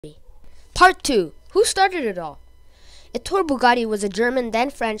Part 2. Who started it all? Ettore Bugatti was a German,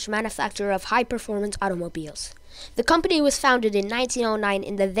 then French, manufacturer of high-performance automobiles. The company was founded in 1909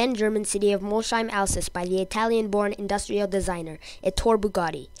 in the then German city of Molsheim, Alsace by the Italian-born industrial designer Ettore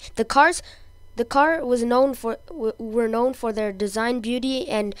Bugatti. The cars were known for their design beauty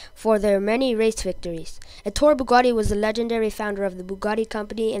and for their many race victories. Ettore Bugatti was the legendary founder of the Bugatti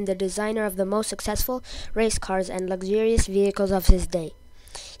company and the designer of the most successful race cars and luxurious vehicles of his day.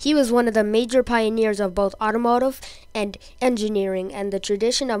 He was one of the major pioneers of both automotive and engineering, and the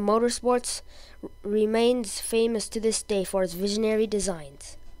tradition of motorsports remains famous to this day for its visionary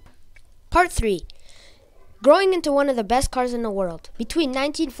designs. Part 3. Growing into one of the best cars in the world. Between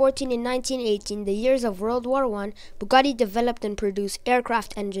 1914 and 1918, the years of World War I, Bugatti developed and produced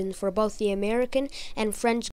aircraft engines for both the American and French